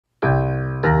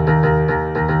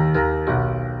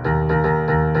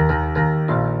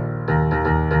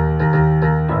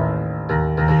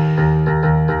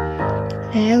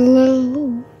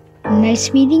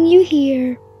Nice meeting you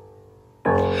here.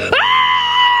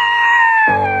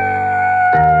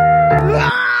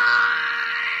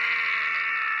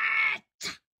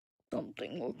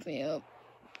 Something woke me up.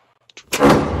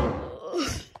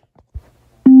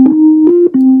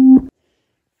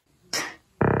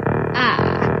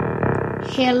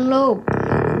 Hello,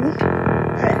 Blue.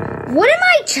 What am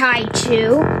I tied to?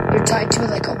 You're tied to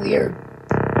like a weird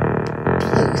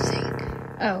blue thing.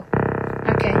 Oh,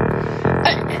 okay.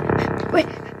 Wait,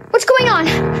 what's going on?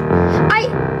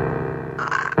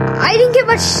 I didn't get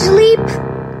much sleep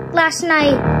last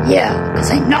night. Yeah,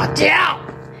 because I knocked you out.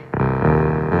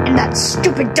 And that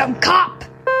stupid dumb cop.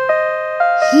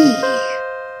 He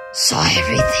saw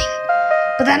everything.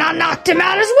 But then I knocked him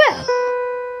out as well.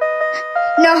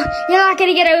 No, you're not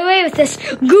gonna get away with this.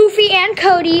 Goofy and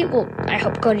Cody, well, I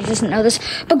hope Cody doesn't know this,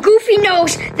 but Goofy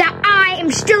knows that I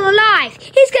am still alive.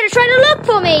 He's gonna try to look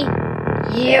for me.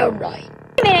 Yeah, right.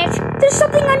 Wait a minute, there's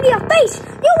something under your face.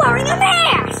 You're wearing a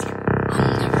mask.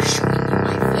 I'm never showing you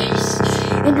my face.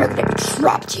 And you're gonna be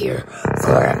trapped here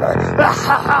forever.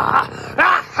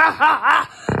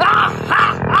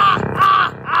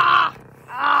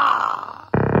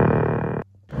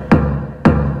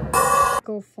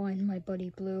 Go find my buddy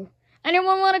Blue.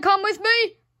 Anyone want to come with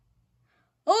me?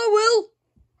 I will.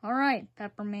 All right,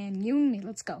 Pepperman, you and me,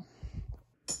 let's go.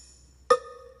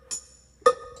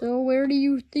 So where do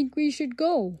you think we should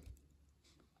go?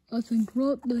 I think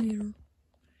right there.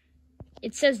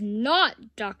 It says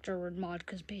not Dr.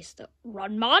 Rudmodka's base, though.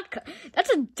 Rudmodka? That's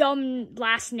a dumb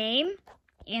last name.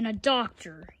 And a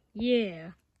doctor.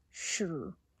 Yeah,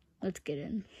 sure. Let's get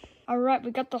in. All right,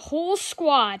 we got the whole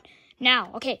squad.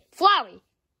 Now, okay, Flowey,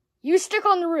 you stick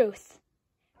on the roof.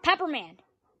 Pepperman,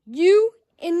 you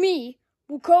and me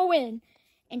will go in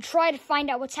and try to find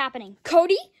out what's happening.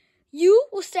 Cody, you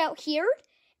will stay out here,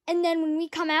 and then when we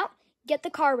come out, get the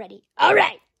car ready. All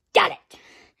right, got it.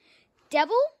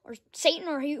 Devil, or Satan,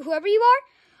 or whoever you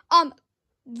are,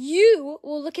 you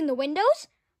will look in the windows.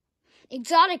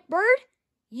 Exotic Bird,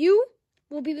 you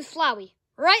will be with Flowey.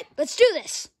 All right, let's do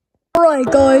this.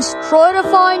 Alright guys, try to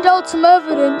find out some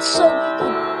evidence so we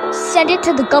can send it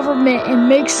to the government and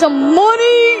make some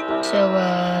money! So,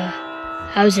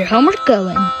 how's your homework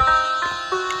going?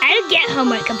 I don't get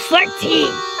homework, I'm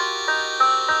 14!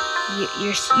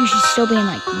 You should still be in,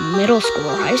 like, middle school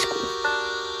or high school.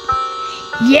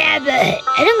 Yeah, but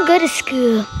I don't go to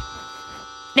school.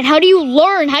 Then how do you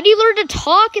learn? How do you learn to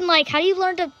talk and, like, how do you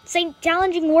learn to say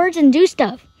challenging words and do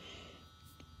stuff?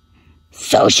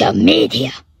 Social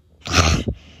media.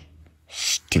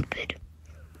 Stupid.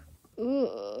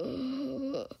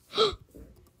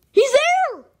 He's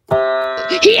there!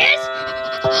 He is?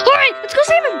 Alright, let's go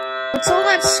save him! What's all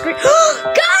that scream?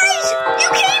 Guys! You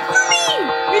came for me!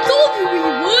 We told you we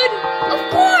would! Of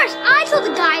course! I told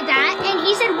the guy that, and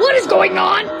he said, What is going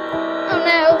on? Oh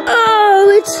no. Oh,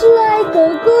 it's like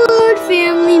a good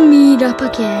family meetup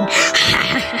again.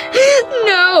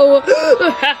 No!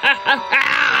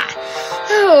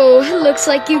 Oh, it looks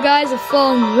like you guys have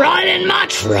fallen Right in my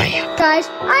trap. Guys,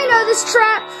 I know this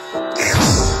trap.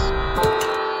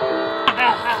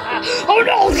 Oh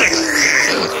no!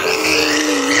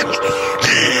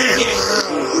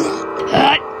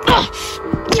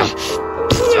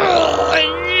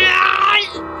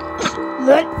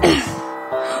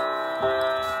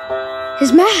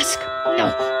 His mask. No.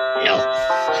 I'm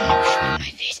never showing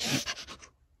my face.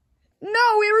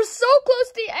 No, we were so close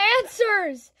to the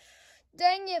answers.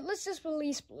 Dang it, let's just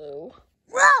release Blue.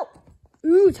 Whoa!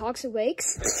 Ooh, Toxic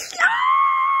Wakes.